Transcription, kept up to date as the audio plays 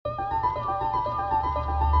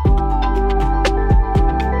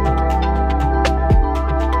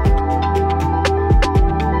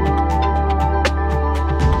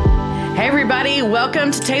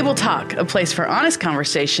Welcome to Table Talk, a place for honest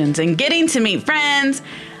conversations and getting to meet friends.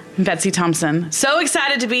 I'm Betsy Thompson. So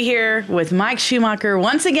excited to be here with Mike Schumacher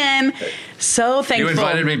once again. So thankful. You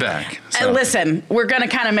invited me back. So. Listen, we're going to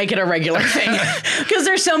kind of make it a regular thing because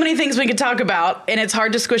there's so many things we could talk about, and it's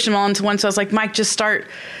hard to squish them all into one. So I was like, Mike, just start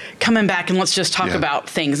coming back and let's just talk about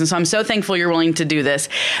things. And so I'm so thankful you're willing to do this.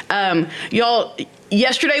 Y'all,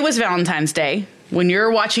 yesterday was Valentine's Day. When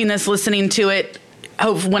you're watching this, listening to it,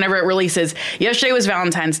 whenever it releases. Yesterday was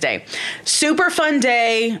Valentine's Day. Super fun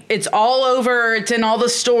day. It's all over. It's in all the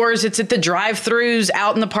stores. It's at the drive-thrus,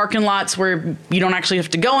 out in the parking lots where you don't actually have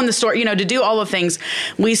to go in the store, to do all the things.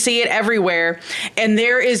 We see it everywhere. And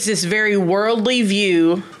there is this very worldly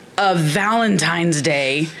view of Valentine's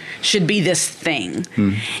Day should be this thing.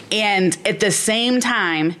 And at the same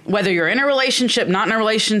time, whether you're in a relationship, not in a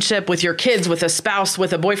relationship, with your kids, with a spouse,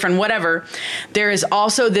 with a boyfriend, whatever, there is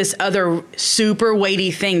also this other super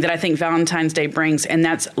weighty thing that I think Valentine's Day brings, and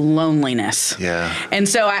that's loneliness. Yeah. And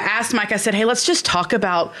so I asked Mike, I said, hey, let's just talk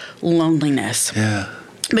about loneliness. Yeah.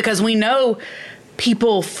 Because we know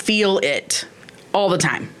people feel it all the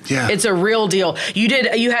time. Yeah. It's a real deal.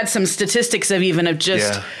 You had some statistics of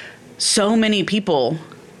just so many people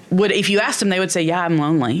if you asked them, they would say, yeah, I'm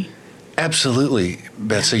lonely. Absolutely,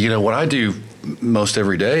 Betsy. What I do most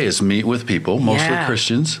every day is meet with people, mostly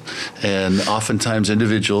Christians, and oftentimes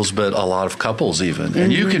individuals, but a lot of couples even.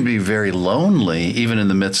 And you can be very lonely even in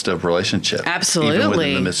the midst of relationship. Absolutely. Even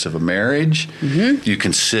within the midst of a marriage. You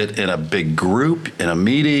can sit in a big group, in a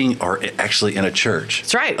meeting, or actually in a church.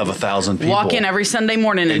 That's right. Of 1,000 people. Walk in every Sunday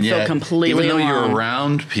morning and feel completely even though alone. you're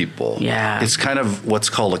around people, it's kind of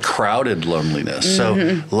what's called a crowded loneliness.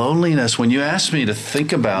 So loneliness, when you asked me to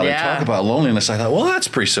think about and talk about loneliness, I thought, well, that's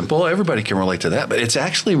pretty simple. Everybody can relate to that, but it's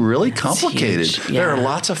actually really complicated. There are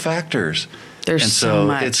lots of factors. There's so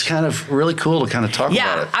much. It's kind of really cool to kind of talk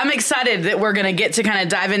about it. I'm excited that we're going to get to kind of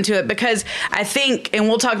dive into it because I think, and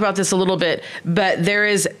we'll talk about this a little bit, but there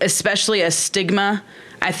is especially a stigma,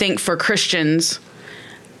 I think, for Christians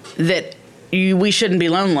that we shouldn't be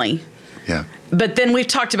lonely. Yeah. But then we've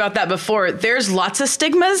talked about that before. There's lots of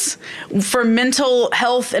stigmas for mental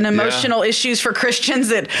health and emotional issues for Christians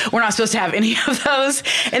that we're not supposed to have any of those.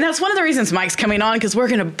 And that's one of the reasons Mike's coming on, because we're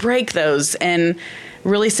going to break those and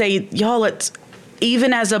really say, y'all,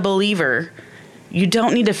 even as a believer, you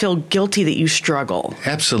don't need to feel guilty that you struggle.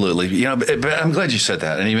 Absolutely. But I'm glad you said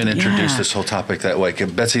that and even introduced this whole topic that way.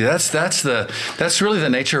 Betsy, that's really the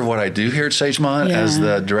nature of what I do here at Sagemont as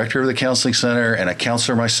the director of the counseling center and a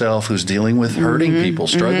counselor myself who's dealing with hurting people,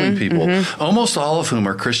 struggling people, almost all of whom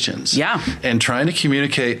are Christians. Yeah. And trying to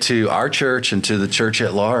communicate to our church and to the church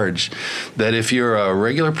at large that if you're a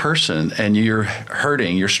regular person and you're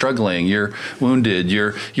hurting, you're struggling, you're wounded,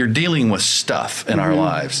 you're dealing with stuff in our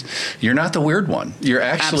lives, you're not the weird one. You're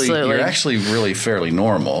actually really fairly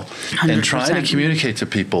normal. 100%. And trying to communicate to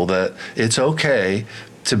people that it's okay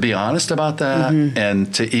to be honest about that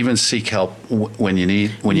and to even seek help when you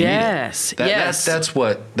need it. That's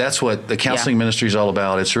what the counseling ministry is all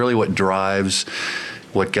about. It's really what drives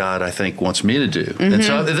what God, I think, wants me to do. And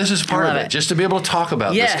so this is part of it, just to be able to talk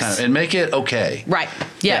about this kind of, and make it okay. Right.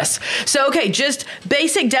 Yes. Yeah. So, just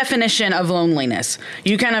basic definition of loneliness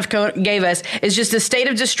you kind of gave us is just a state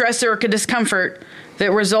of distress or discomfort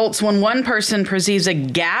that results when one person perceives a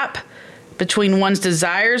gap between one's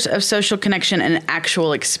desires of social connection and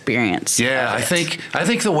actual experience. Yeah, I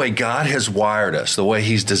think the way God has wired us, the way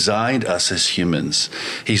He's designed us as humans,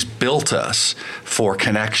 He's built us for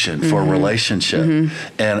connection, for relationship.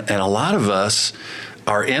 And a lot of us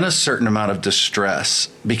are in a certain amount of distress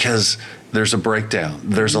because there's a breakdown.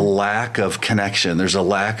 There's a lack of connection. There's a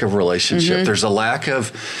lack of relationship. There's a lack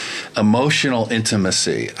of emotional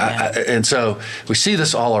intimacy. And so we see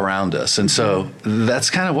this all around us. And so that's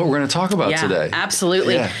kind of what we're going to talk about today.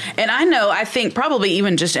 Absolutely. Yeah. And I think probably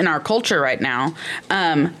even just in our culture right now,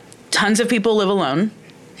 tons of people live alone.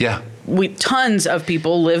 Yeah. Tons of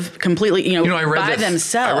people live completely, by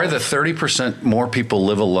themselves. I read that 30% more people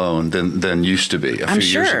live alone than used to be a few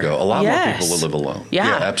years ago. A lot more people will live alone.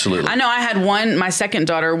 Yeah, absolutely. I know I had my second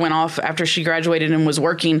daughter went off after she graduated and was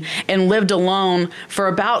working and lived alone for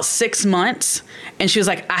about 6 months. And she was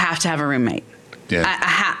like, I have to have a roommate. Yeah.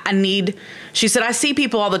 I need, she said, I see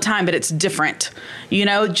people all the time, but it's different.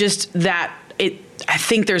 Just that I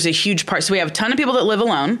think there's a huge part. So we have a ton of people that live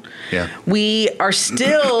alone. Yeah. We are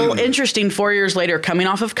still, interesting, 4 years later, coming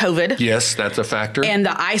off of COVID. Yes, that's a factor. And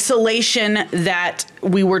the isolation that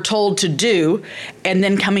we were told to do, and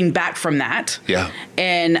then coming back from that. Yeah.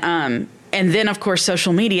 And And then, of course,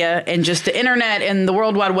 social media and just the internet and the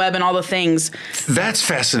World Wide Web and all the things. That's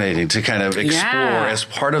fascinating to kind of explore as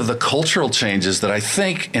part of the cultural changes that I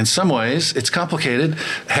think, in some ways, it's complicated,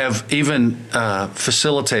 have even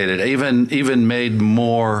facilitated, even made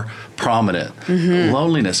more prominent.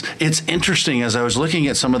 Loneliness. It's interesting, as I was looking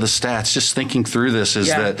at some of the stats, just thinking through this, is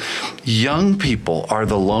that young people are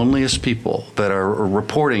the loneliest people that are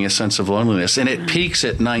reporting a sense of loneliness, and it peaks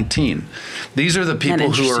at 19. These are the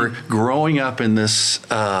people who are growing up in this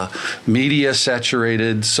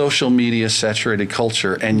media-saturated, social media-saturated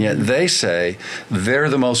culture, and yet they say they're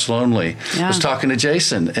the most lonely. I was talking to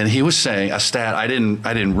Jason, and he was saying a stat I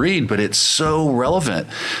didn't read, but it's so relevant,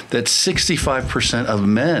 that 65% of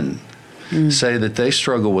men say that they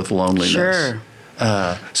struggle with loneliness. Sure.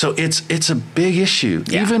 So it's a big issue,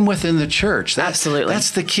 even within the church. Absolutely.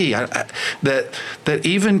 That's the key. That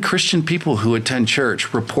even Christian people who attend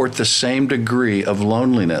church report the same degree of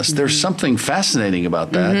loneliness. There's something fascinating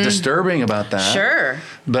about that, disturbing about that. Sure.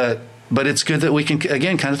 But it's good that we can,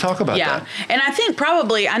 again, kind of talk about that. And I think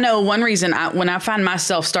probably, I know one reason when I find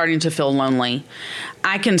myself starting to feel lonely,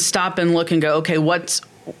 I can stop and look and go, okay, what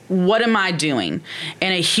am I doing?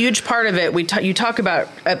 And a huge part of it, you talk about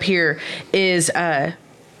up here, is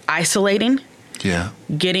isolating. Yeah.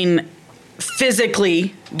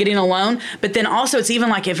 Physically getting alone. But then also it's even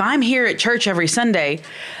like if I'm here at church every Sunday,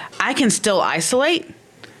 I can still isolate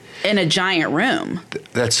in a giant room.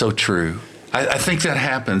 That's so true. I think that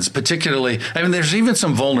happens, particularly, there's even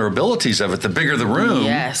some vulnerabilities of it. The bigger the room,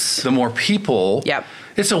 the more people. Yep.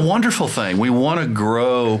 It's a wonderful thing. We want to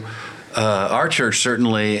grow our church,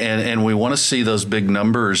 certainly, and we want to see those big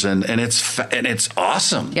numbers, and it's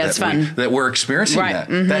awesome. Yeah, it's fun that we're experiencing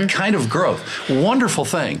that kind of growth. Wonderful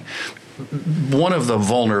thing. One of the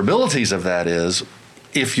vulnerabilities of that is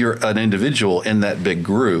if you're an individual in that big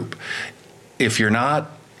group, if you're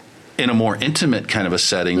not in a more intimate kind of a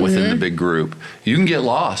setting within the big group, you can get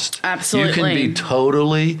lost. Absolutely. You can be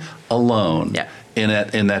totally alone. Yeah.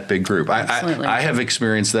 In that big group. I have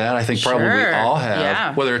experienced that. I think probably all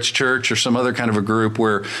have, whether it's church or some other kind of a group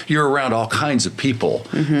where you're around all kinds of people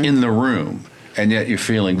in the room, and yet you're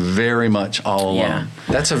feeling very much all alone. Yeah.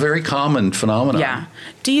 That's a very common phenomenon. Yeah.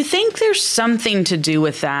 Do you think there's something to do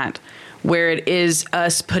with that, where it is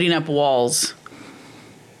us putting up walls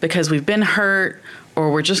because we've been hurt,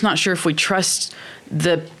 or we're just not sure if we trust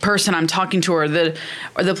the person I'm talking to, or the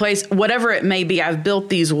place, whatever it may be? I've built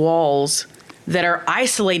these walls that are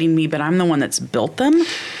isolating me, but I'm the one that's built them?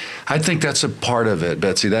 I think that's a part of it,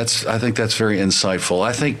 Betsy. I think that's very insightful.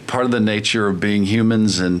 I think part of the nature of being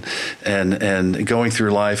humans and going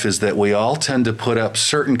through life is that we all tend to put up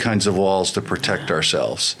certain kinds of walls to protect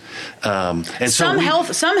ourselves. And some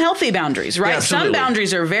healthy boundaries, right? Some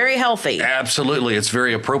boundaries are very healthy. Absolutely. It's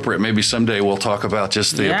very appropriate. Maybe someday we'll talk about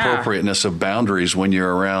just the appropriateness of boundaries when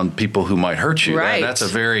you're around people who might hurt you. Right. That's a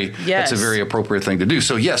very appropriate thing to do.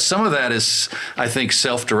 So yes, some of that is, I think,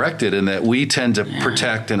 self-directed in that we tend to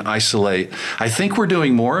protect and isolate. I think we're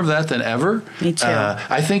doing more of that than ever. Me too.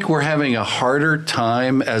 I think we're having a harder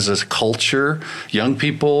time as a culture, young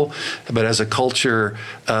people, but as a culture,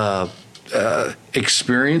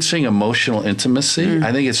 experiencing emotional intimacy.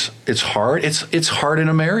 I think it's hard. It's hard in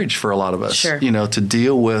a marriage for a lot of us, to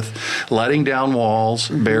deal with letting down walls,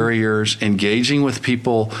 barriers, engaging with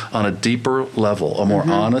people on a deeper level, a more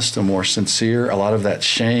honest, a more sincere. A lot of that's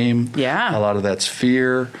shame. Yeah. A lot of that's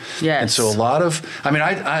fear. Yes. And so a lot of,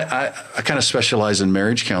 I kind of specialize in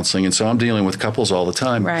marriage counseling, and so I'm dealing with couples all the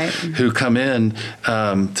time who come in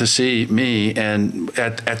to see me, and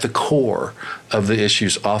at the core of the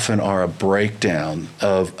issues often are a breakdown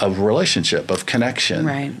of relationship, of connection.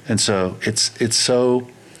 Right. And so it's so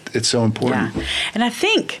important. Yeah. And I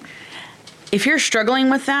think if you're struggling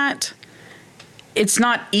with that, it's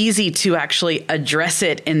not easy to actually address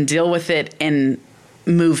it and deal with it and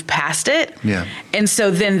move past it. Yeah. And so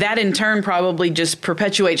then that in turn probably just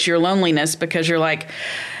perpetuates your loneliness, because you're like,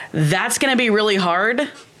 that's going to be really hard.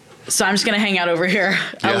 So I'm just going to hang out over here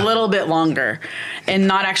a little bit longer and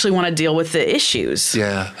not actually want to deal with the issues.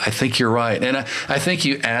 Yeah, I think you're right. And I think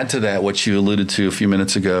you add to that what you alluded to a few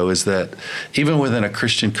minutes ago, is that even within a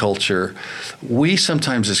Christian culture, we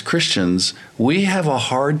sometimes as Christians, we have a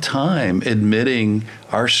hard time admitting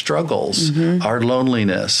our struggles, our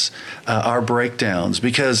loneliness, our breakdowns,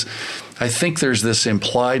 because I think there's this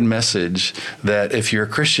implied message that if you're a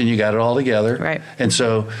Christian, you got it all together. Right. And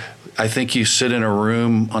so I think you sit in a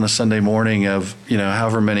room on a Sunday morning of,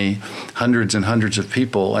 however many hundreds and hundreds of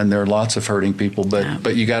people, and there are lots of hurting people,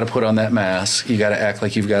 but you got to put on that mask. You got to act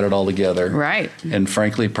like you've got it all together. Right. And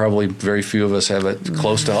frankly, probably very few of us have it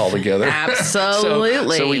close to all together.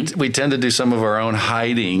 Absolutely. so we tend to do some of our own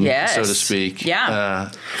hiding, so to speak. Yeah.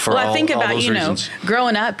 For I think about, reasons.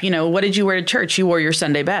 growing up, what did you wear to church? You wore your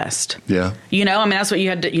Sunday best. Yeah. That's what you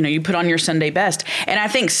had to, you put on your Sunday best. And I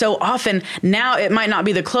think so often now it might not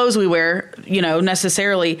be the clothes we wear,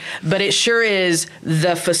 necessarily, but it sure is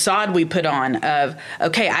the facade we put on of,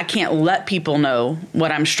 okay, I can't let people know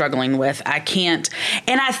what I'm struggling with. I can't.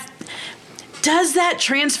 And does that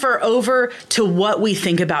transfer over to what we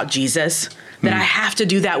think about Jesus? That I have to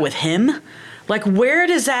do that with him? Like, where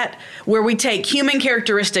we take human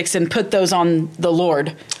characteristics and put those on the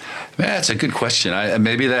Lord? That's a good question.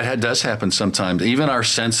 Maybe that does happen sometimes. Even our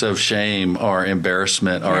sense of shame or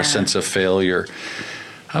embarrassment or a sense of failure.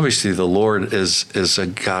 Obviously, the Lord is a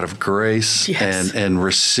God of grace and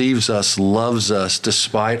receives us, loves us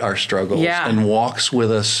despite our struggles and walks with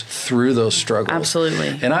us through those struggles.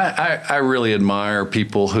 Absolutely. And I really admire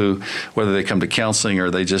people who, whether they come to counseling or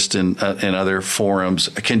they just in other forums,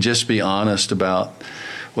 can just be honest about,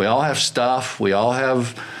 we all have stuff, we all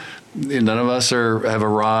have... None of us have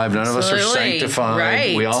arrived. None of us are sanctified.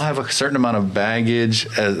 Right. We all have a certain amount of baggage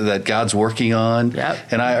that God's working on. Yep.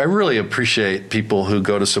 And I really appreciate people who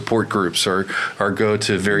go to support groups or go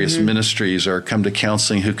to various ministries or come to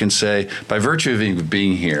counseling who can say, by virtue of even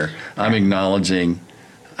being here, I'm acknowledging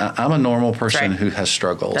I'm a normal person who has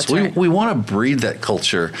struggles. We want to breed that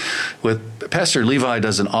culture. With Pastor Levi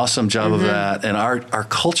does an awesome job of that, and our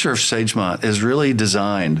culture of Sagemont is really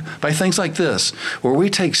designed by things like this, where we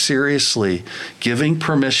take seriously giving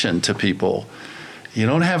permission to people. You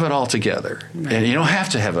don't have it all together, and you don't have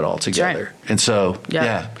to have it all together. And so,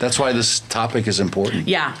 that's why this topic is important.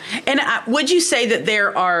 Yeah. And would you say that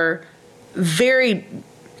there are very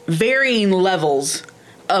varying levels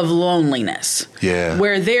of loneliness? Yeah.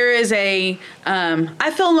 Where there is I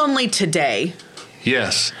feel lonely today.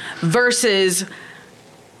 Yes. Versus,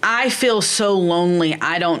 I feel so lonely,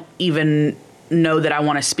 I don't even know that I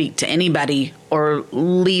want to speak to anybody or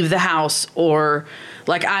leave the house, or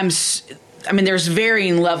there's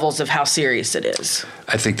varying levels of how serious it is.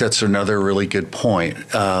 I think that's another really good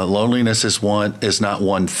point. Loneliness is not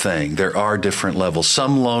one thing. There are different levels.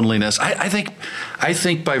 Some loneliness, I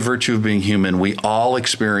think by virtue of being human, we all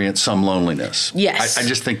experience some loneliness. Yes. I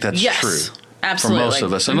just think that's true. Absolutely. For most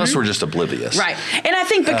of us, unless we're just oblivious. Right. And I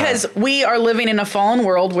think because we are living in a fallen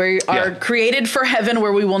world where we are created for heaven,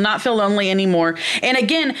 where we will not feel lonely anymore. And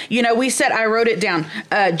again, I wrote it down.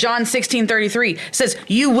 John 16:33 says,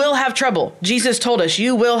 you will have trouble. Jesus told us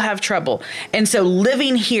you will have trouble. And so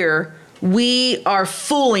living here, we are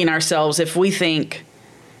fooling ourselves if we think,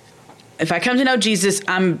 if I come to know Jesus,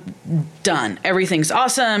 I'm done. Everything's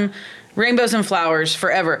awesome. Rainbows and flowers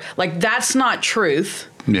forever. Like, that's not truth.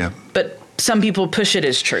 Yeah. But some people push it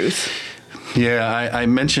as truth. Yeah, I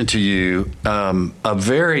mentioned to you a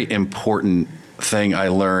very important thing I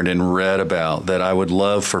learned and read about that I would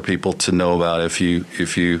love for people to know about if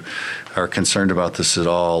you are concerned about this at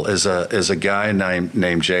all, is a guy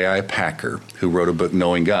named J.I. Packer, who wrote a book,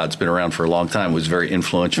 Knowing God. It's been around for a long time, was very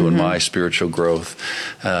influential in my spiritual growth.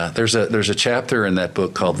 There's a chapter in that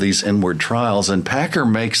book called These Inward Trials, and Packer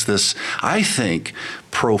makes this, I think,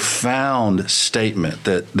 profound statement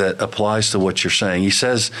that applies to what you're saying. He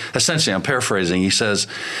says, essentially, I'm paraphrasing, he says,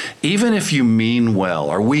 even if you mean well,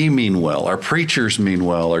 or we mean well, our preachers mean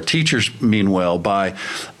well, our teachers mean well by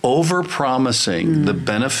over-promising the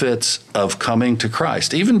benefits of coming to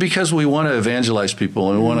Christ, even because we want to evangelize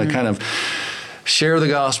people and we want to kind of share the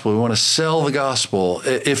gospel, we want to sell the gospel.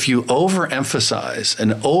 If you overemphasize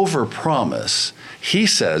and overpromise, he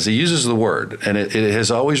says, he uses the word, and it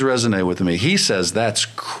has always resonated with me. He says that's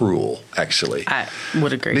cruel, actually. I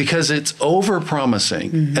would agree. Because it's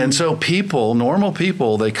over-promising. And so normal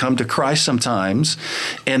people, they come to Christ sometimes,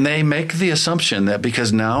 and they make the assumption that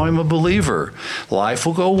because now I'm a believer, life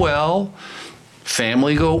will go well,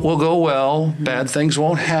 family will go well, bad things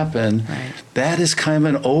won't happen. Right. That is kind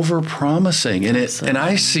of an over-promising. And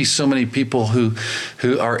I see so many people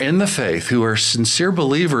who are in the faith, who are sincere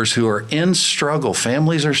believers, who are in struggle.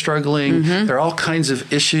 Families are struggling. There are all kinds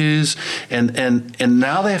of issues. And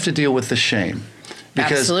now they have to deal with the shame.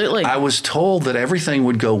 Because I was told that everything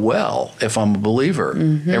would go well if I'm a believer.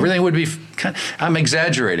 Everything would be I'm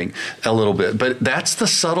exaggerating a little bit, but that's the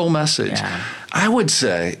subtle message. Yeah. I would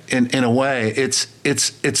say, in a way, it's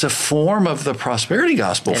a form of the prosperity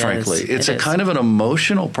gospel, frankly. It's a kind of an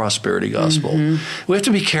emotional prosperity gospel. We have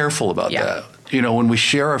to be careful about that. When we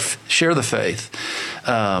share the faith,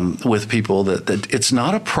 with people that it's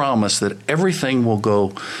not a promise that everything will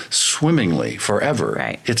go swimmingly forever.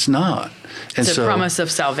 Right. It's not. And it's a promise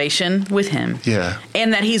of salvation with him. Yeah.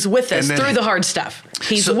 And that he's with us through the hard stuff.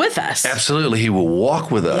 He's with us. Absolutely. He will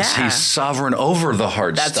walk with us. Yeah. He's sovereign over the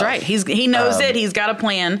hard stuff. That's right. He knows it. He's got a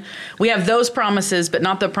plan. We have those promises, but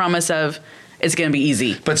not the promise of it's going to be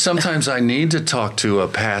easy. But sometimes I need to talk to a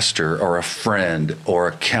pastor or a friend or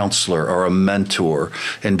a counselor or a mentor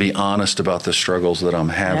and be honest about the struggles that I'm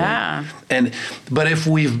having. Yeah. But if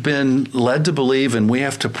we've been led to believe and we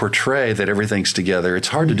have to portray that everything's together, it's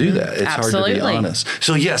hard to do that. It's Absolutely. hard to be honest.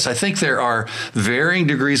 So yes, I think there are varying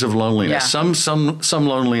degrees of loneliness. Yeah. Some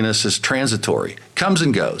loneliness is transitory, comes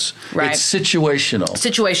and goes. Right. It's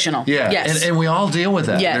situational. Yeah. Yes. And we all deal with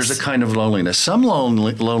that. Yes. There's a kind of loneliness. Some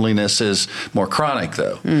loneliness is more chronic,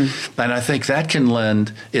 though. And I think that can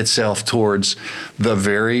lend itself towards the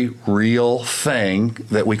very real thing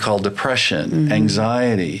that we call depression,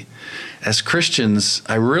 anxiety. As Christians,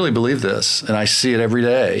 I really believe this, and I see it every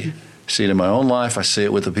day. I see it in my own life. I see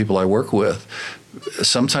it with the people I work with.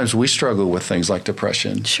 Sometimes we struggle with things like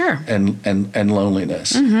depression and loneliness.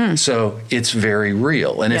 So it's very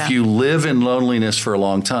real. And if you live in loneliness for a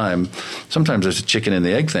long time, sometimes there's a chicken and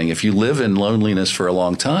the egg thing. If you live in loneliness for a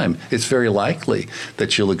long time, it's very likely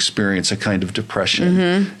that you'll experience a kind of depression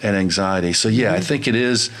and anxiety. So I think it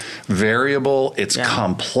is variable. It's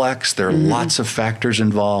complex. There are lots of factors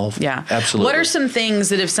involved. Yeah. Absolutely. What are some things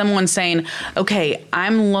that if someone's saying, okay,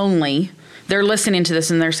 I'm lonely, they're listening to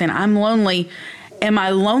this and they're saying, I'm lonely. Am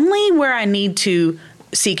I lonely where I need to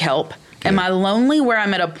seek help? Am I lonely where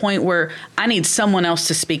I'm at a point where I need someone else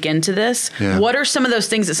to speak into this? Yeah. What are some of those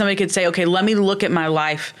things that somebody could say, okay, let me look at my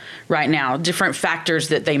life right now, different factors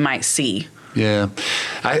that they might see? Yeah.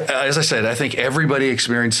 As I said, I think everybody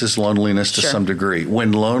experiences loneliness to some degree.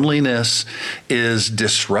 When loneliness is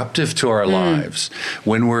disruptive to our lives,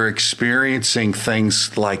 when we're experiencing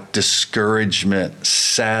things like discouragement,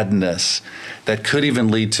 sadness, that could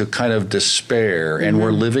even lead to kind of despair, and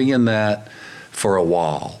we're living in that for a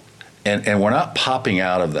while, and we're not popping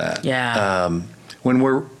out of that. Yeah. When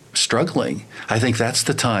we're struggling, I think that's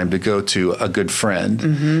the time to go to a good friend.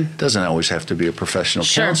 It doesn't always have to be a professional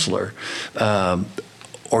counselor,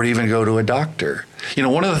 or even go to a doctor. You know,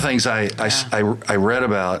 one of the things I read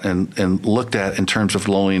about and looked at in terms of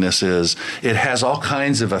loneliness is it has all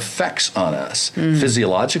kinds of effects on us,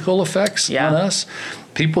 physiological effects on us.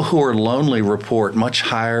 People who are lonely report much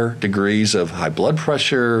higher degrees of high blood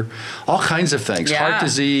pressure, all kinds of things, heart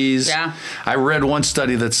disease. Yeah. I read one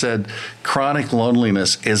study that said chronic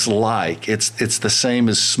loneliness is like, it's the same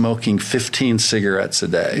as smoking 15 cigarettes a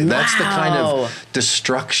day. Wow. That's the kind of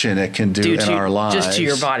destruction it can do in our lives. Just to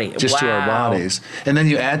your body. Just to our bodies. And then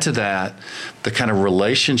you add to that the kind of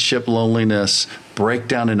relationship loneliness,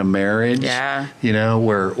 breakdown in a marriage. Yeah. You know,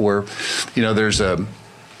 where you know,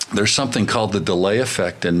 there's something called the delay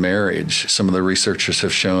effect in marriage. Some of the researchers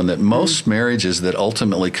have shown that most marriages that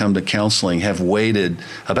ultimately come to counseling have waited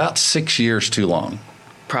about 6 years too long.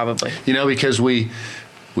 Probably. You know, because we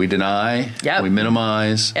deny, we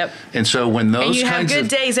minimize. And so when those kinds of... And you have good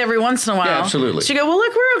days every once in a while. Yeah, absolutely. So you go, well,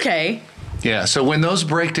 look, we're okay. Yeah, so when those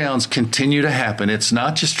breakdowns continue to happen, it's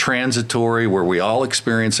not just transitory where we all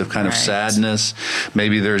experience a kind of sadness.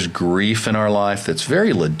 Maybe there's grief in our life that's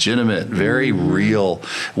very legitimate, very real.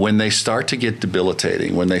 When they start to get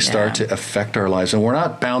debilitating, when they start to affect our lives, and we're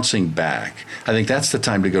not bouncing back, I think that's the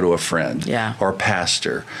time to go to a friend or a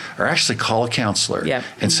pastor, or actually call a counselor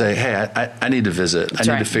and say, hey, I need to visit.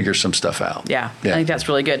 I need to figure some stuff out. Yeah, I think that's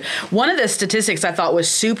really good. One of the statistics I thought was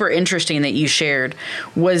super interesting that you shared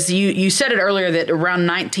was you said it earlier that around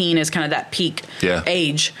 19 is kind of that peak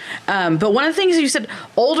age. But one of the things you said,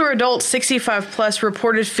 older adults 65 plus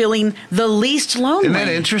reported feeling the least lonely. Isn't that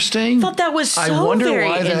interesting? I thought that was very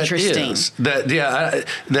interesting.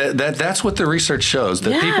 That's what the research shows,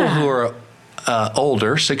 that people who are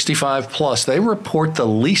older, 65 plus, they report the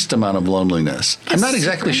least amount of loneliness. I'm not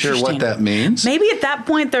exactly sure what that means. Maybe at that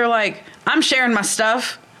point they're like, I'm sharing my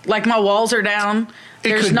stuff, like my walls are down.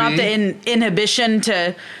 There's not the inhibition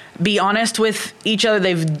to be honest with each other.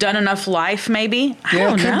 They've done enough life, maybe. I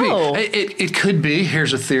don't know. It could be.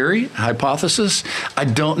 Here's a theory, hypothesis. I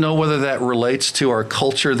don't know whether that relates to our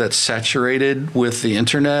culture that's saturated with the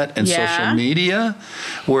internet and social media,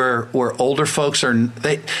 where older folks are,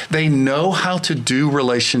 they know how to do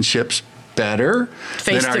relationships better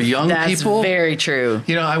than our young people. That's very true.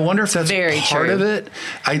 You know, I wonder if that's part of it.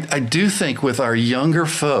 I do think with our younger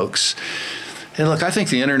folks, and look, I think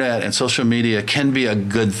the internet and social media can be a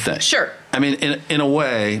good thing. Sure. I mean, in a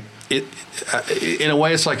way, in a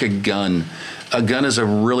way, it's like a gun. A gun is a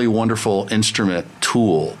really wonderful instrument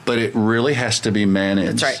tool, but it really has to be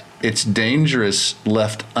managed. That's right. It's dangerous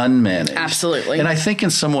left unmanaged. Absolutely. And I think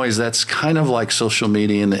in some ways that's kind of like social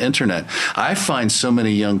media and the internet. I find so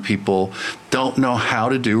many young people don't know how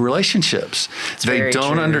to do relationships. They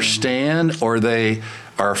don't understand, or they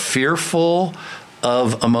are fearful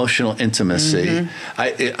of emotional intimacy.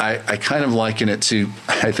 I kind of liken it to,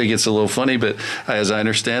 I think it's a little funny, but as I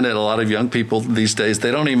understand it, a lot of young people these days,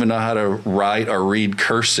 they don't even know how to write or read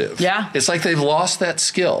cursive. Yeah. It's like they've lost that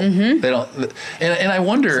skill. They don't, and I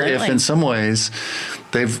wonder if in some ways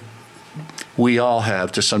we all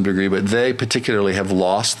have to some degree, but they particularly have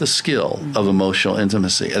lost the skill of emotional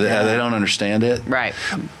intimacy. They don't understand it. Right.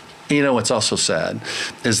 You know, what's also sad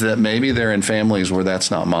is that maybe they're in families where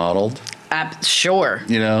that's not modeled. Sure.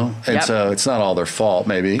 You know, and so it's not all their fault,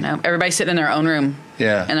 maybe. No, everybody's sitting in their own room.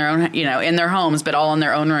 Yeah. In their own, in their homes, but all in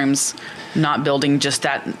their own rooms, not building just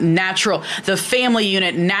that the family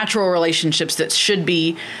unit, natural relationships that should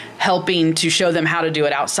be helping to show them how to do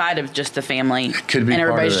it outside of just the family. It could be and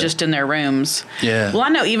everybody's part of it. just in their rooms. Yeah. Well, I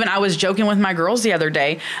know, even I was joking with my girls the other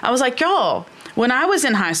day. I was like, y'all, when I was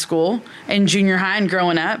in high school and junior high and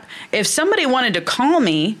growing up, if somebody wanted to call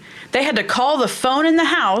me, they had to call the phone in the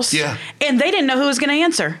house, and they didn't know who was going to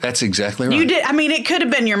answer. That's exactly right. You did. I mean, it could have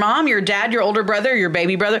been your mom, your dad, your older brother, your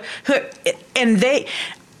baby brother,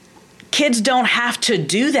 kids don't have to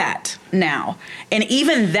do that now. And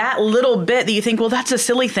even that little bit that you think, well, that's a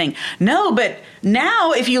silly thing. No, but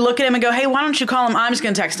now if you look at him and go, hey, why don't you call him? I'm just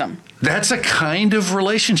going to text him. That's a kind of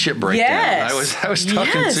relationship breakdown. Yes. I was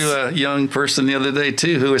talking to a young person the other day,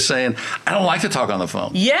 too, who was saying, I don't like to talk on the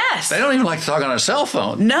phone. Yes. They don't even like to talk on a cell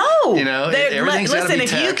phone. No. You know, everything's got to be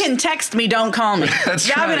text. If you can text me, don't call me. That's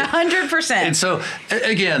right. I mean, 100%. And so,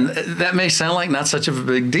 again, that may sound like not such a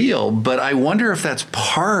big deal, but I wonder if that's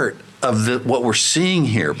part of what we're seeing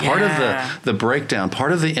here, part of the breakdown,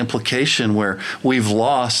 part of the implication where we've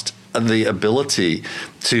lost the ability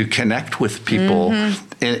to connect with people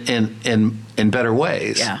in better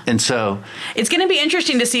ways. Yeah. And so it's going to be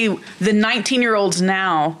interesting to see the 19-year-olds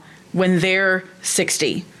now when they're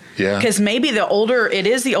 60. Yeah. Because maybe the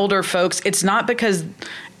older folks, it's not because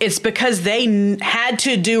they had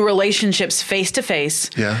to do relationships face to face,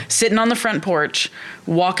 sitting on the front porch,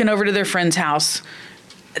 walking over to their friend's house.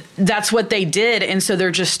 That's what they did, and so they're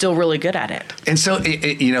just still really good at it. And so,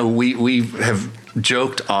 we have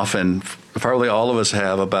joked often, probably all of us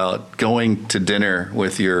have, about going to dinner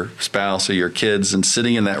with your spouse or your kids and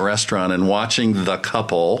sitting in that restaurant and watching the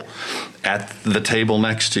couple at the table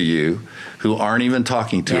next to you who aren't even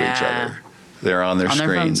talking to each other. They're on their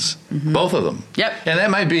screens, both of them. Yep. And that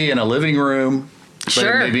might be in a living room, but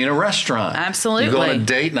it may be in a restaurant. Absolutely. You go on a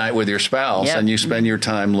date night with your spouse and you spend your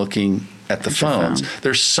time looking at the phones.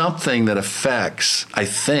 There's something that affects, I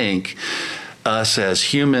think, us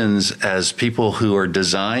as humans, as people who are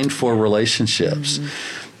designed for relationships,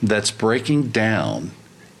 that's breaking down.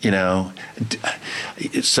 You know,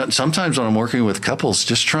 sometimes when I'm working with couples,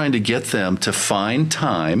 just trying to get them to find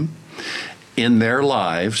time in their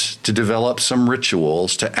lives to develop some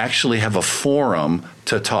rituals, to actually have a forum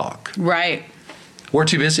to talk. Right. We're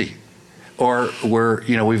too busy. Or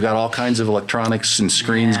we've got all kinds of electronics and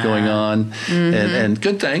screens going on, and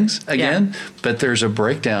good things, again, but there's a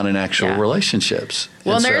breakdown in actual relationships.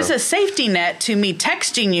 Well, and there's a safety net to me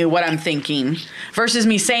texting you what I'm thinking versus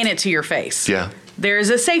me saying it to your face. Yeah. There's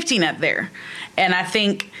a safety net there. And I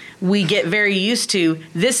think we get very used to,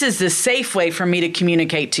 this is the safe way for me to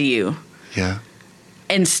communicate to you. Yeah.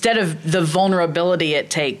 Instead of the vulnerability it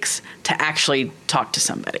takes to actually talk to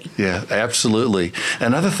somebody. Yeah, absolutely.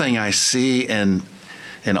 Another thing I see in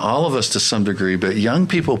all of us to some degree, but young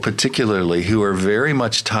people particularly who are very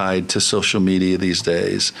much tied to social media these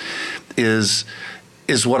days, is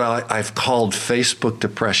what I've called Facebook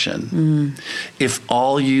depression. If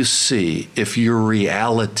all you see, if your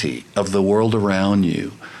reality of the world around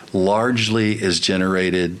you largely is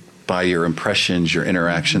generated by your impressions, your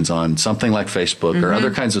interactions on something like Facebook or other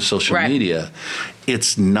kinds of social media,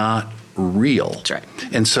 it's not real. That's right.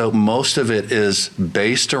 And so most of it is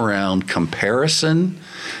based around comparison,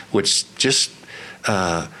 which just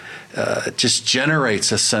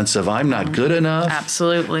generates a sense of I'm not good enough.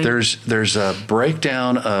 Absolutely. There's a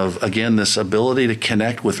breakdown of, again, this ability to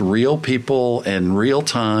connect with real people in real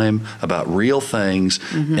time about real things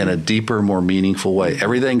in a deeper, more meaningful way.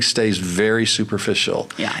 Everything stays very superficial.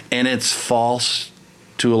 Yeah. And it's false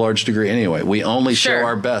to a large degree anyway. We only Sure. show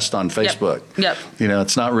our best on Facebook. Yep. You know,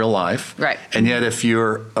 it's not real life. Right. And yet if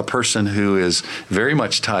you're a person who is very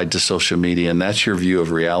much tied to social media and that's your view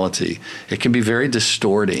of reality, it can be very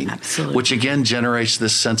distorting. Absolutely. Which again generates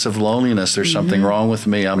this sense of loneliness. There's something wrong with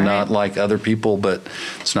me. I'm not like other people, but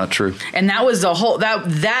it's not true. And that was the whole,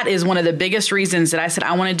 that is one of the biggest reasons that I said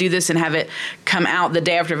I want to do this and have it come out the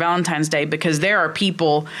day after Valentine's Day, because there are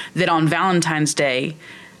people that on Valentine's Day,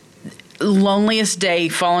 loneliest day,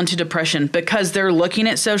 fall into depression because they're looking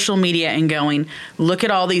at social media and going, look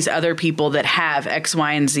at all these other people that have X,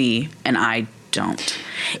 Y, and Z, and I don't.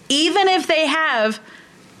 Even if they have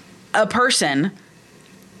a person,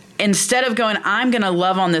 instead of going, I'm going to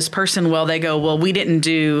love on this person, well, they go, well, we didn't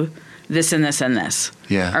do this and this and this.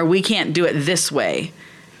 Yeah. Or we can't do it this way.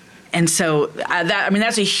 And so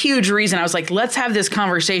that's a huge reason I was like, let's have this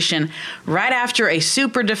conversation right after a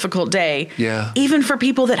super difficult day. Yeah. Even for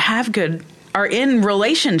people that are in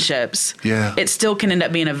relationships. Yeah. It still can end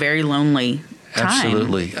up being a very lonely time.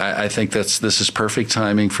 Absolutely. I think this is perfect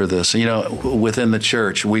timing for this. You know, within the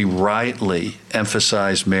church, we rightly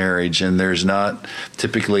emphasize marriage, and there's not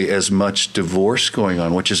typically as much divorce going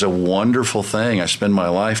on, which is a wonderful thing. I spend my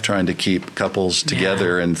life trying to keep couples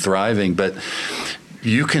together and thriving, but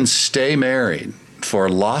you can stay married for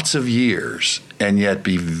lots of years and yet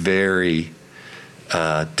be very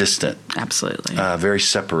distant. Absolutely. Very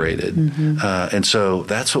separated. And so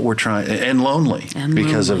that's what we're trying, and lonely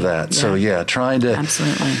because of that. Yeah. So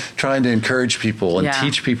trying to encourage people and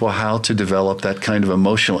teach people how to develop that kind of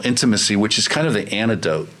emotional intimacy, which is kind of the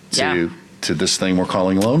antidote to this thing we're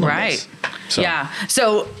calling loneliness. Right. So. Yeah.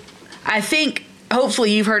 So I think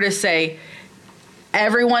hopefully you've heard us say,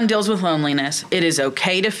 everyone deals with loneliness. It is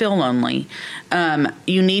okay to feel lonely.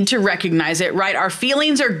 You need to recognize it, right? Our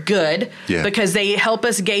feelings are good because they help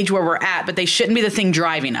us gauge where we're at, but they shouldn't be the thing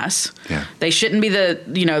driving us. Yeah. They shouldn't be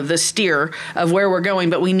the steer of where we're going,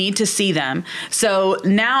 but we need to see them. So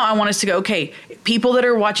now I want us to go, okay, people that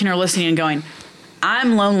are watching or listening and going,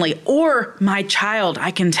 I'm lonely, or my child,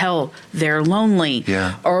 I can tell they're lonely,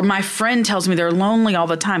 or my friend tells me they're lonely all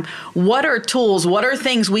the time. What are tools? What are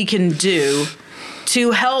things we can do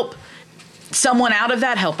to help someone out of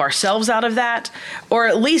that, help ourselves out of that, or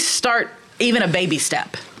at least start even a baby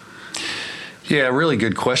step? Yeah, really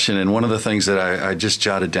good question. And one of the things that I just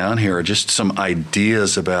jotted down here are just some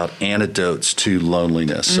ideas about antidotes to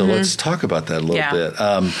loneliness. So let's talk about that a little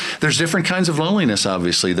bit. There's different kinds of loneliness,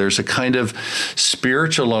 obviously. There's a kind of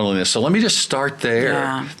spiritual loneliness. So let me just start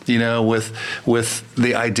there, with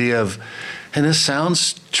the idea of, and this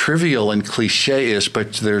sounds trivial and cliche-ish,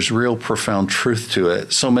 but there's real profound truth to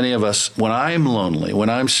it. So many of us, when I'm lonely, when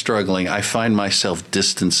I'm struggling, I find myself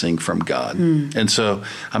distancing from God. And so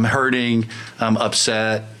I'm hurting, I'm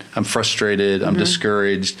upset, I'm frustrated, I'm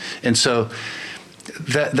discouraged. And so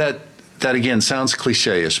that again sounds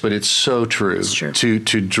cliche-ish, but it's so true. It's true.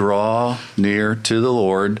 To draw near to the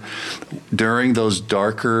Lord during those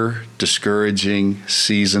darker, discouraging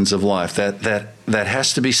seasons of life. That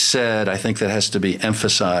has to be said. I think that has to be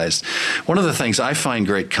emphasized. One of the things I find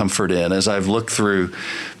great comfort in as I've looked through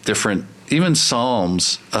different, even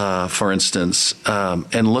Psalms, for instance,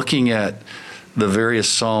 and looking at the various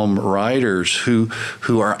psalm writers who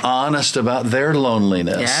are honest about their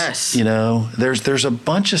loneliness. Yes. You know, there's a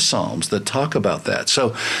bunch of psalms that talk about that.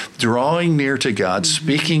 So drawing near to God,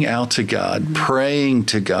 speaking out to God, praying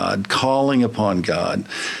to God, calling upon God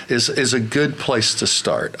is a good place to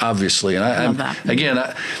start, obviously. And I love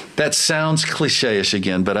that. That sounds cliche-ish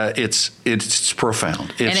again, but it's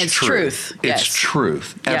profound. It's truth. It's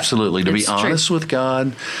truth. Absolutely. To be honest with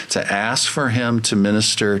God, to ask for Him to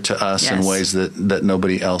minister to us in ways that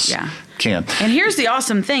nobody else can. And here's the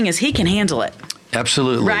awesome thing is He can handle it.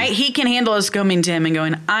 Absolutely. Right? He can handle us coming to Him and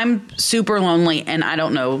going, I'm super lonely and I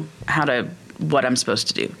don't know what I'm supposed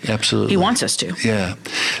to do. Absolutely. He wants us to. Yeah.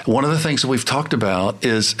 One of the things that we've talked about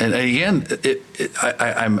is, and again,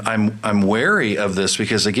 I'm wary of this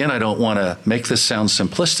because, again, I don't want to make this sound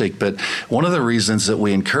simplistic, but one of the reasons that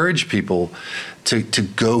we encourage people to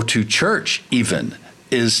go to church even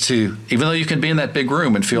is to, even though you can be in that big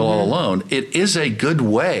room and feel all alone, it is a good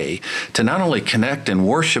way to not only connect and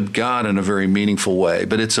worship God in a very meaningful way,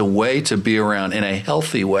 but it's a way to be around in a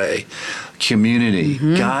healthy way. Community.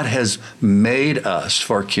 God has made us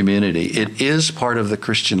for community. It is part of the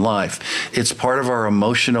Christian life. It's part of our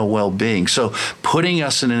emotional well-being. So putting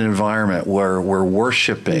us in an environment where we're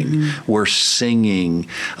worshiping, we're singing.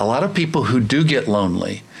 A lot of people who do get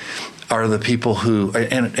lonely are the people who,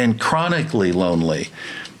 and chronically lonely,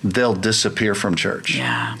 they'll disappear from church.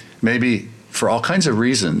 Yeah. Maybe for all kinds of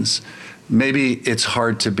reasons, maybe it's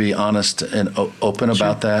hard to be honest and open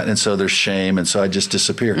about that, and so there's shame, and so I just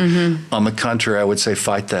disappear. On the contrary, I would say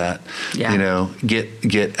fight that. Yeah. You know,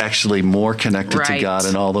 get actually more connected to God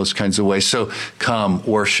in all those kinds of ways. So come,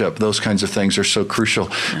 worship, those kinds of things are so crucial.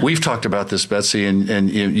 Yeah. We've talked about this, Betsy, and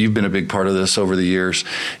you've been a big part of this over the years.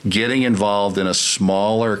 Getting involved in a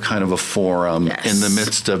smaller kind of a forum in the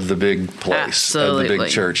midst of the big place, of the big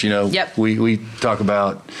church. You know, we talk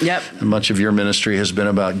about much of your ministry has been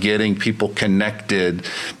about getting people connected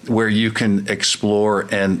where you can explore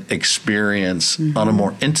and experience on a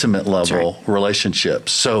more intimate level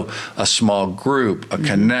relationships. So a small group, a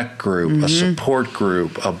connect group, a support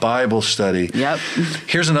group, a Bible study.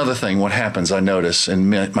 Here's another thing. What happens, I notice, and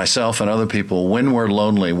myself and other people, when we're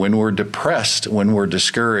lonely, when we're depressed, when we're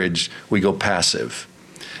discouraged, we go passive.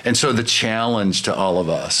 And so the challenge to all of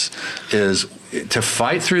us is to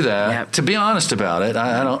fight through that, to be honest about it.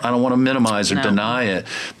 I don't want to minimize or deny it,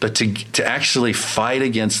 but to actually fight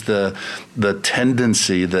against the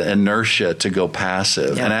tendency, the inertia to go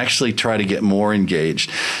passive and actually try to get more engaged.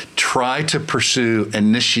 Try to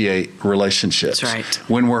initiate relationships. That's right.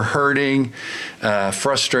 When we're hurting,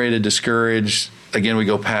 frustrated, discouraged, again, we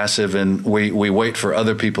go passive and we wait for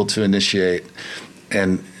other people to initiate,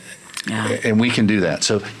 and we can do that.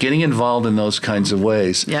 So getting involved in those kinds of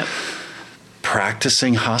ways.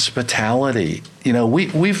 Practicing hospitality. You know,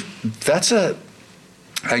 that's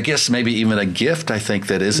I guess maybe even a gift, I think,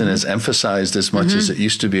 that isn't as emphasized as much as it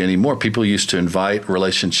used to be anymore. People used to invite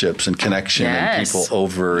relationships and connection and people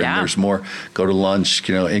over, and there's more, go to lunch,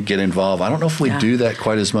 you know, and get involved. I don't know if we do that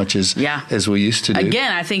quite as much as we used to do.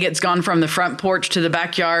 Again, I think it's gone from the front porch to the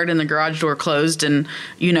backyard and the garage door closed, and,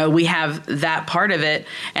 you know, we have that part of it.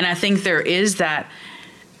 And I think there is that,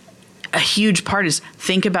 a huge part is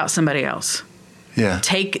think about somebody else.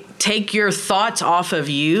 Take your thoughts off of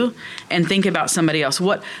you and think about somebody else.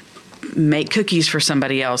 Make cookies for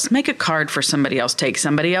somebody else. Make a card for somebody else. Take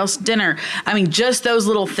somebody else dinner. I mean, just those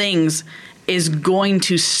little things is going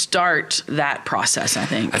to start that process, I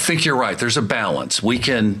think. I think you're right. There's a balance. We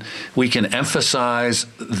can emphasize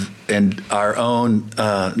and our own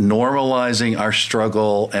normalizing our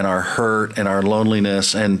struggle and our hurt and our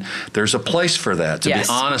loneliness, and there's a place for that, to be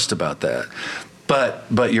honest about that.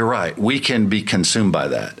 But you're right. We can be consumed by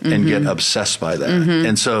that and get obsessed by that.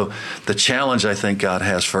 And so the challenge I think God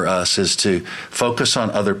has for us is to focus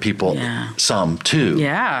on other people some too.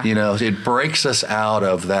 You know, it breaks us out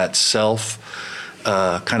of that self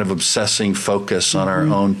kind of obsessing focus on our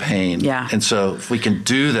own pain. And so if we can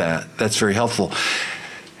do that, that's very helpful.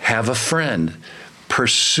 Have a friend.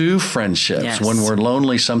 Pursue friendships. When we're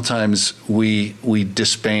lonely, sometimes we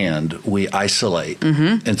disband, we isolate.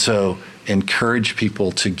 And so encourage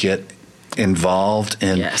people to get involved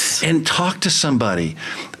and talk to somebody.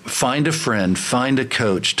 Find a friend, find a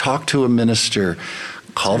coach, talk to a minister,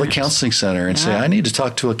 call the counseling center and say, I need to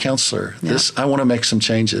talk to a counselor. I want to make some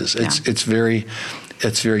changes. It's very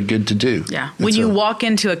good to do. When you walk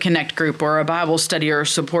into a connect group or a Bible study or a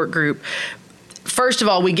support group, first of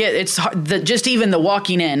all, it's hard, just even the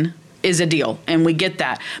walking in is a deal, and we get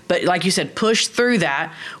that. But like you said, push through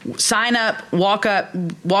that, sign up, walk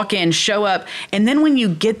in, show up, and then when you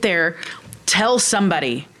get there, tell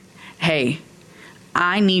somebody, hey,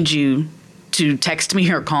 I need you to text me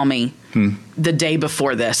or call me the day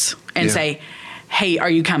before this and say, hey, are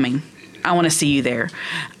you coming? I want to see you there.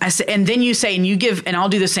 And then you say, and you give, and I'll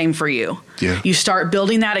do the same for you. You start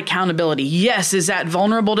building that accountability. Yes. Is that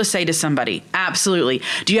vulnerable to say to somebody? Absolutely.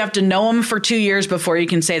 Do you have to know them for 2 years before you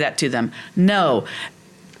can say that to them? No.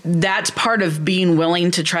 That's part of being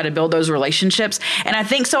willing to try to build those relationships. And I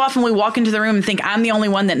think so often we walk into the room and think I'm the only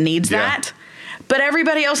one that needs that. But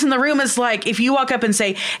everybody else in the room is like, if you walk up and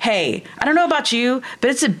say, hey, I don't know about you, but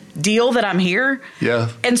it's a deal that I'm here.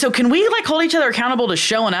 And so can we like hold each other accountable to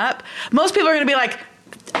showing up? Most people are going to be like,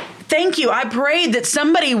 thank you. I prayed that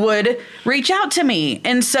somebody would reach out to me.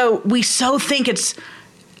 And so we think it's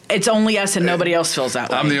only us and nobody else feels that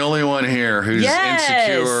way. I'm the only one here who's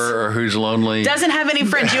insecure or who's lonely. Doesn't have any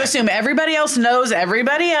friends. You assume everybody else knows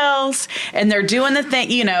everybody else and they're doing the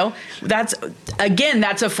thing, you know. That's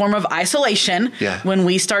a form of isolation when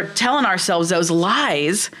we start telling ourselves those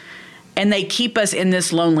lies and they keep us in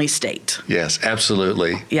this lonely state. Yes,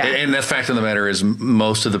 absolutely. And the fact of the matter is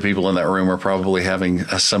most of the people in that room are probably having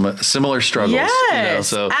similar struggles.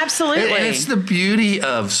 Absolutely. And it's the beauty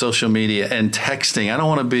of social media and texting. I don't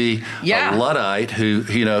want to be a Luddite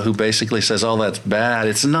who basically says, oh, that's bad.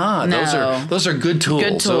 It's not. No. Those are good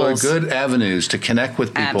tools. Those are good avenues to connect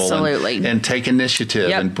with people and take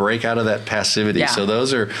initiative and break out of that passivity. So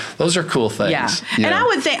those are cool things. And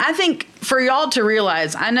I think for y'all to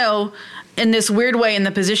realize, I know in this weird way, in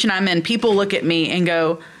the position I'm in, people look at me and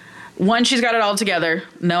go, one, she's got it all together.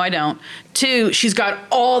 No, I don't. Two, she's got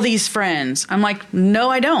all these friends. I'm like, no,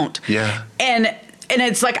 I don't. Yeah. And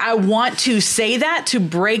it's like, I want to say that to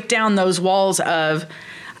break down those walls of,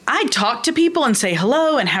 I talk to people and say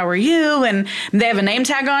hello and how are you, and they have a name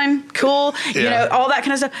tag on, cool, you know, all that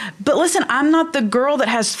kind of stuff. But listen, I'm not the girl that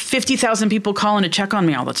has 50,000 people calling to check on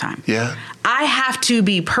me all the time. Yeah. I have to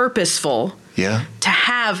be purposeful to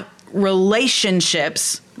have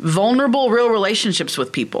relationships, vulnerable, real relationships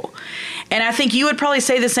with people. And I think you would probably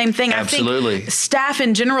say the same thing. Absolutely. I think staff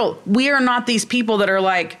in general, we are not these people that are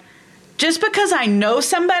like, just because I know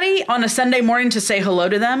somebody on a Sunday morning to say hello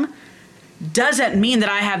to them doesn't mean that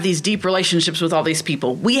I have these deep relationships with all these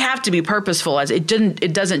people. We have to be purposeful, as it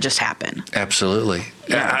doesn't just happen. Absolutely.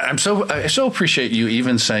 I so appreciate you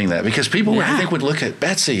even saying that, because people I think would look at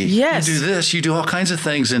Betsy. Yes. You do this, you do all kinds of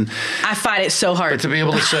things, and I fight it so hard. But to be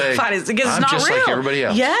able to say, fight it because I'm it's not just real. like everybody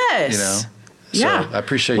else. Yes. You know. Yeah. So I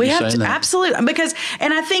appreciate you saying that. Absolutely, because,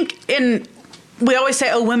 and I think we always say,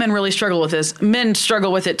 oh, women really struggle with this. Men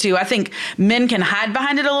struggle with it too. I think men can hide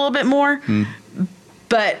behind it a little bit more,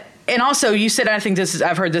 but. And also, you said, I think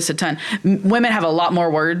I've heard this a ton. Women have a lot more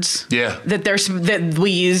words that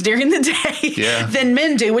we use during the day than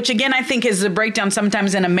men do, which again, I think is a breakdown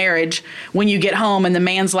sometimes in a marriage when you get home and the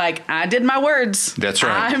man's like, I did my words. That's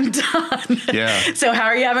right. I'm done. Yeah. So how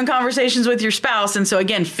are you having conversations with your spouse? And so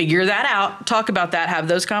again, figure that out, talk about that, have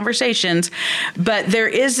those conversations. But there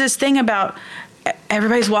is this thing about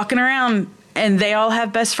everybody's walking around and they all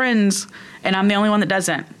have best friends and I'm the only one that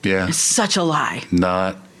doesn't. Yeah. It's such a lie.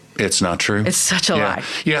 It's not true. It's such a lie.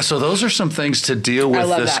 Yeah, so those are some things to deal with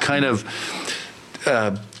this kind of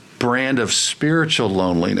brand of spiritual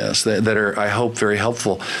loneliness that are, I hope, very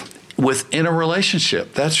helpful. Within a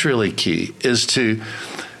relationship, that's really key, is to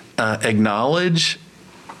acknowledge,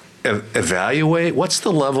 evaluate what's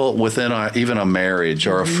the level within even a marriage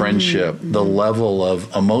or a friendship, the level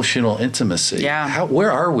of emotional intimacy. Yeah.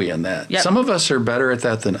 Where are we in that? Yep. Some of us are better at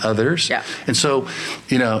that than others. Yeah. And so,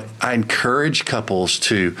 I encourage couples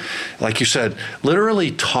to, like you said,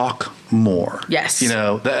 literally talk more. Yes.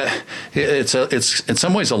 That it's in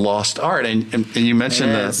some ways a lost art. And you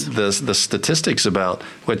mentioned the statistics about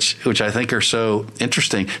which I think are so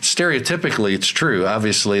interesting. Stereotypically, it's true.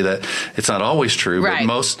 Obviously, that it's not always true, right.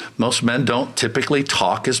 But most men don't typically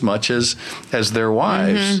talk as much as their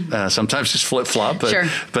wives. Sometimes just flip flop,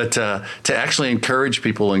 but to actually encourage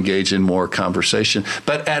people to engage in more conversation,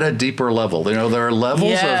 but at a deeper level. There are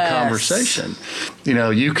levels of conversation.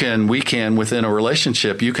 We can within a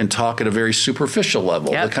relationship, you can talk at a very superficial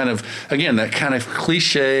level. Yep. That kind of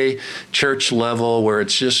cliche church level where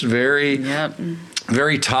it's just very,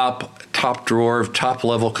 very top drawer, top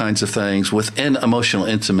level kinds of things. Within emotional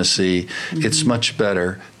intimacy, it's much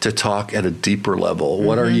better to talk at a deeper level.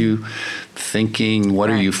 What are you thinking? What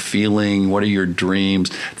are you feeling? What are your dreams?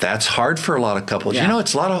 That's hard for a lot of couples. Yeah.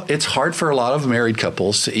 It's hard for a lot of married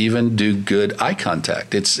couples to even do good eye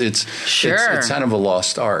contact. It's kind of a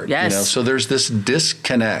lost art. Yes. So there's this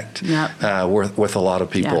disconnect with a lot of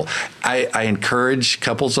people. Yeah. I encourage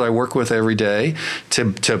couples that I work with every day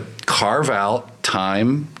to carve out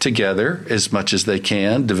time together as much as they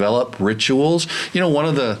can, develop rituals. One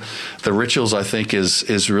of the rituals I think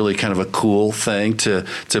is really kind of a cool thing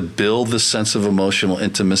to build the sense of emotional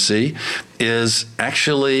intimacy is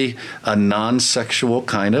actually a non-sexual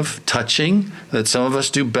kind of touching that some of us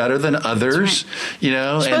do better than others. Right.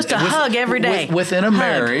 You're supposed to hug every day. Within a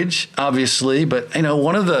marriage, obviously, but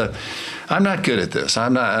I'm not good at this. I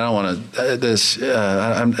don't want to. This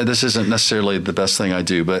isn't necessarily the best thing I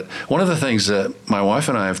do. But one of the things that my wife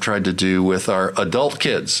and I have tried to do with our adult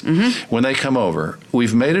kids when they come over,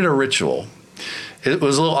 we've made it a ritual. It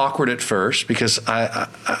was a little awkward at first because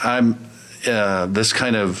I'm this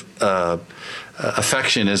kind of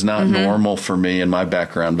affection is not normal for me in my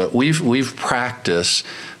background. But we've practiced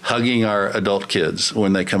hugging our adult kids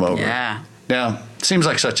when they come over. Yeah. Now, it seems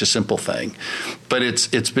like such a simple thing, but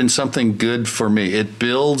it's been something good for me. It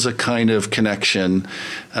builds a kind of connection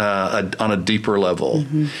on a deeper level.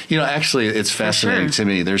 Actually, it's fascinating to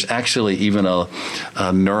me. There's actually even a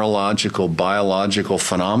neurological, biological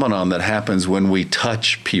phenomenon that happens when we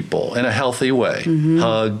touch people in a healthy way.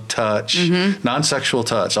 Hug, touch, non-sexual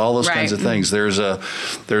touch, all those kinds of things. There's a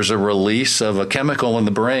release of a chemical in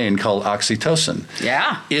the brain called oxytocin.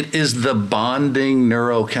 Yeah. It is the bonding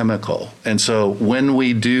neurochemical. And so when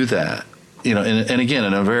we do that, and again,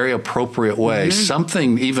 in a very appropriate way,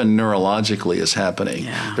 something even neurologically is happening.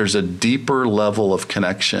 Yeah. There's a deeper level of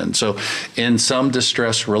connection. So in some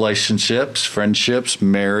distressed relationships, friendships,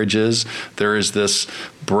 marriages, there is this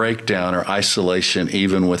breakdown or isolation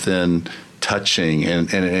even within touching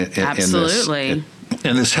and Absolutely.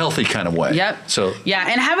 In this healthy kind of way. Yep. So yeah,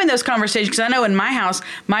 and having those conversations, because I know in my house,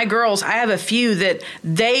 my girls, I have a few that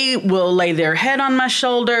they will lay their head on my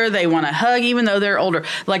shoulder. They want to hug, even though they're older.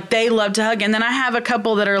 Like, they love to hug. And then I have a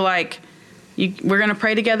couple that are like, we're going to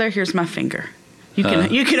pray together. Here's my finger. You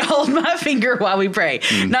can hold my finger while we pray.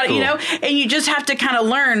 Cool. And you just have to kind of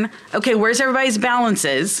learn, okay, where's everybody's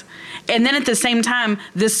balances? And then at the same time,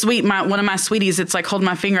 one of my sweeties, it's like, hold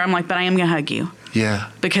my finger. I'm like, but I am going to hug you.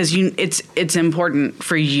 Yeah. Because it's important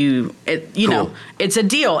for you. Cool. It's a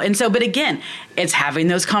deal. And so, but again, it's having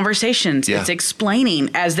those conversations. Yeah. It's explaining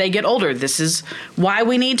as they get older, this is why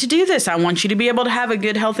we need to do this. I want you to be able to have a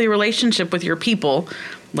good, healthy relationship with your people.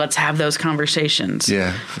 Let's have those conversations.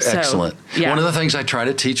 Yeah, excellent. Yeah. One of the things I try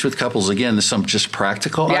to teach with couples, again, is some just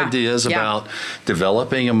practical ideas about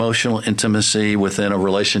developing emotional intimacy within a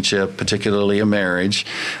relationship, particularly a marriage,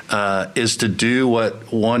 is to do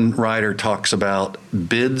what one writer talks about,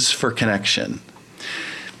 bids for connection.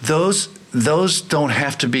 Those don't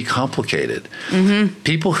have to be complicated.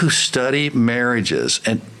 People who study marriages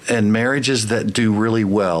and marriages that do really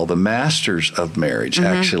well, the masters of marriage,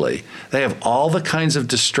 actually, they have all the kinds of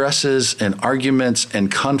distresses and arguments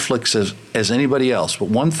and conflicts as anybody else. But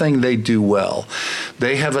one thing they do well,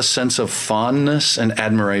 they have a sense of fondness and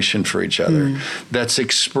admiration for each other that's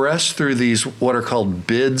expressed through these what are called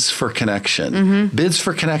bids for connection. Bids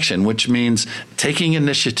for connection, which means taking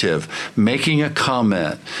initiative, making a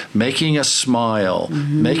comment, making a smile,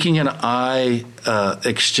 making an eye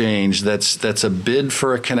exchange that's a bid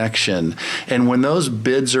for a connection. And when those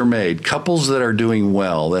bids are made, couples that are doing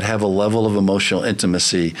well, that have a level of emotional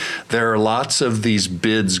intimacy, there are lots of these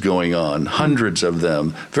bids going on, hundreds of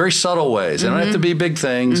them, very subtle ways. They don't have to be big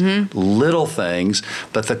things, little things,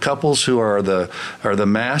 but the couples who are the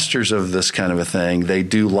masters of this kind of a thing, they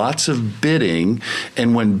do lots of bidding,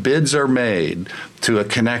 and when bids are made to a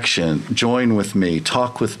connection, join with me,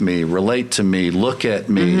 talk with me, relate to me, look at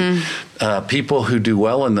me. People who do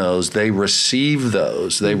well in those, they receive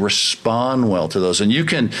those, they respond well to those. And you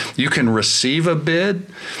can receive a bid,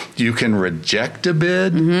 you can reject a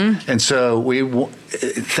bid. And so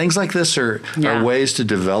things like this are ways to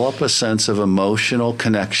develop a sense of emotional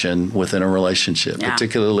connection within a relationship,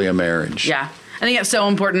 particularly a marriage. Yeah. I think it's so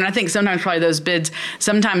important. I think sometimes probably those bids,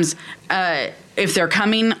 sometimes if they're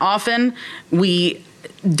coming often, we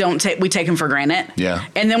take them for granted. Yeah.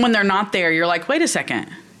 And then when they're not there, you're like, wait a second,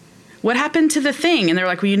 what happened to the thing? And they're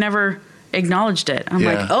like, well, you never acknowledged it. I'm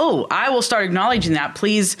like, oh, I will start acknowledging that,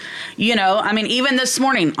 please. Even this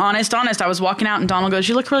morning, honest, I was walking out and Donald goes,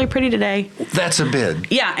 you look really pretty today. That's a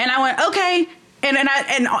bid. Yeah. And I went, okay.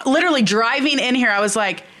 And literally driving in here, I was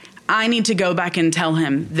like, I need to go back and tell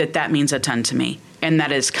him that means a ton to me. And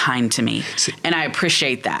that is kind to me. See, and I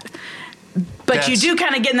appreciate that. But you do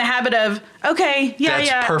kind of get in the habit of, okay,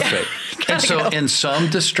 that's perfect. And so in some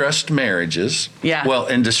distressed marriages,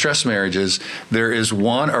 in distressed marriages, there is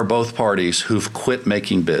one or both parties who've quit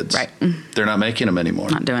making bids. Right. They're not making them anymore.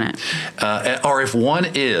 Not doing it. Or if one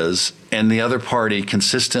is, and the other party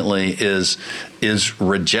consistently is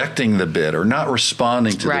rejecting the bid or not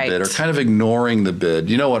responding to the bid or kind of ignoring the bid,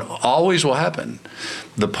 you know what always will happen?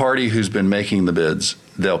 The party who's been making the bids,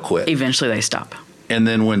 they'll quit. Eventually they stop. And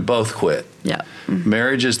then when both quit,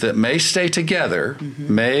 marriages that may stay together,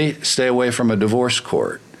 may stay away from a divorce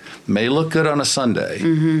court, may look good on a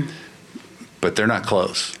Sunday, but they're not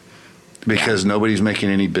close because nobody's making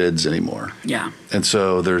any bids anymore. Yeah. And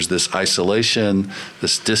so there's this isolation,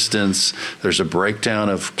 this distance, there's a breakdown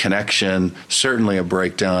of connection, certainly a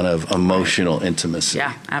breakdown of emotional intimacy.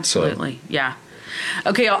 Yeah, absolutely.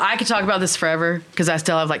 Okay, I could talk about this forever because I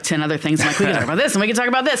still have like 10 other things. I'm like, we can talk about this and we can talk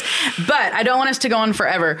about this. But I don't want us to go on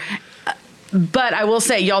forever. But I will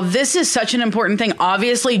say, y'all, this is such an important thing.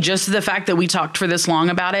 Obviously, just the fact that we talked for this long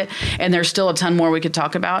about it, and there's still a ton more we could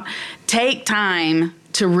talk about. Take time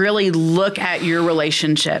to really look at your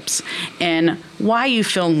relationships and why you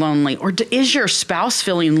feel lonely. Or is your spouse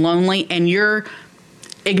feeling lonely and you're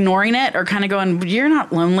ignoring it or kind of going, you're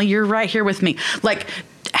not lonely, you're right here with me. Like,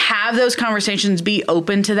 have those conversations, be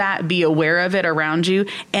open to that, be aware of it around you,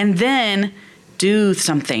 and then do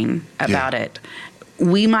something about it.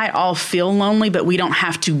 We might all feel lonely, but we don't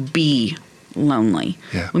have to be lonely.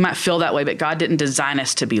 Yeah. We might feel that way, but God didn't design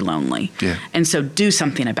us to be lonely. Yeah. And so do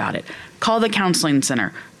something about it. Call the counseling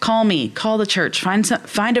center. Call me. Call the church. Find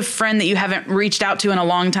a friend that you haven't reached out to in a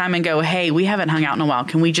long time and go, hey, we haven't hung out in a while.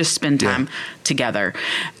 Can we just spend time together?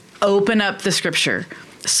 Open up the scripture.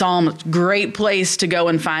 Psalm, great place to go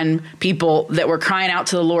and find people that were crying out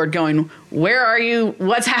to the Lord going, where are you?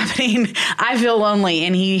 What's happening? I feel lonely.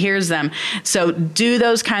 And he hears them. So do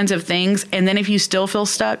those kinds of things. And then if you still feel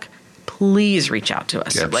stuck, please reach out to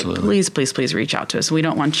us. Absolutely. Please reach out to us. We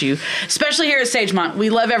don't want you, especially here at Sagemont.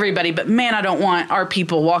 We love everybody, but man, I don't want our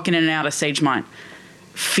people walking in and out of Sagemont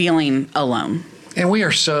feeling alone. And we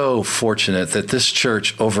are so fortunate that this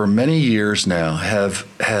church over many years now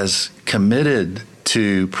has committed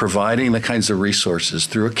to providing the kinds of resources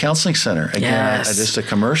through a counseling center. Again, just a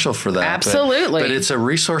commercial for that. Absolutely. But it's a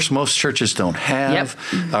resource most churches don't have.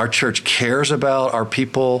 Yep. Our church cares about our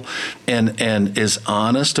people and is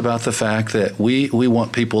honest about the fact that we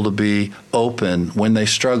want people to be open when they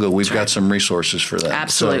struggle. We've got some resources for that.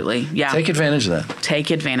 Absolutely. So take advantage of that. Take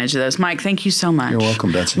advantage of those. Mike, thank you so much. You're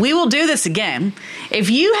welcome, Betsy. We will do this again. If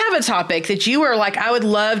you have a topic that you are like, I would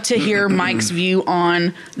love to hear Mike's view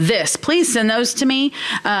on this, please send those to me.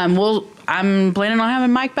 I'm planning on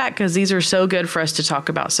having Mike back because these are so good for us to talk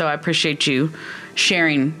about. So I appreciate you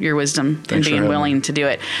sharing your wisdom and being willing to do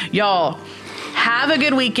it. Y'all, have a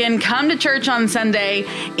good weekend. Come to church on Sunday,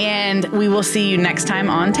 and we will see you next time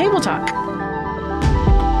on Table Talk.